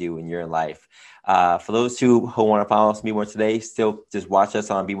have to do in your life. For those who want to follow us, Be More Today, still just watch us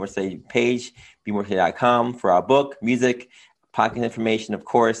on Be More Today page, BeMoreToday.com for our book, music, podcast information, of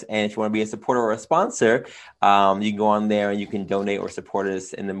course. And if you want to be a supporter or a sponsor, you can go on there and you can donate or support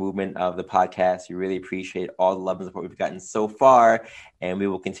us in the movement of the podcast. We really appreciate all the love and support we've gotten so far. And we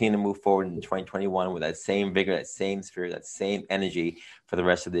will continue to move forward in 2021 with that same vigor, that same spirit, that same energy for the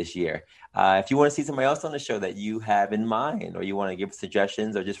rest of this year. If you want to see somebody else on the show that you have in mind, or you want to give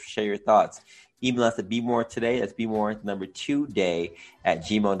suggestions or just share your thoughts, email us at BeMoreToday, that's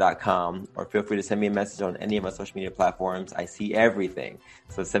BeMore2day@gmail.com, or feel free to send me a message on any of my social media platforms. I see everything.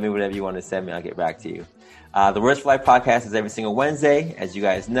 So send me whatever you want to send me. I'll get back to you. The Words for Life podcast is every single Wednesday, as you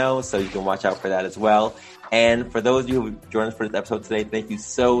guys know, so you can watch out for that as well. And for those of you who joined us for this episode today, thank you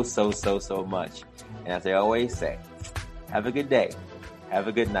so much. And as I always say, have a good day. Have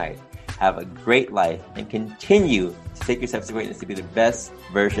a good night. Have a great life, and continue to take your steps to greatness to be the best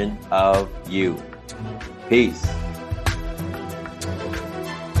version of you. Peace.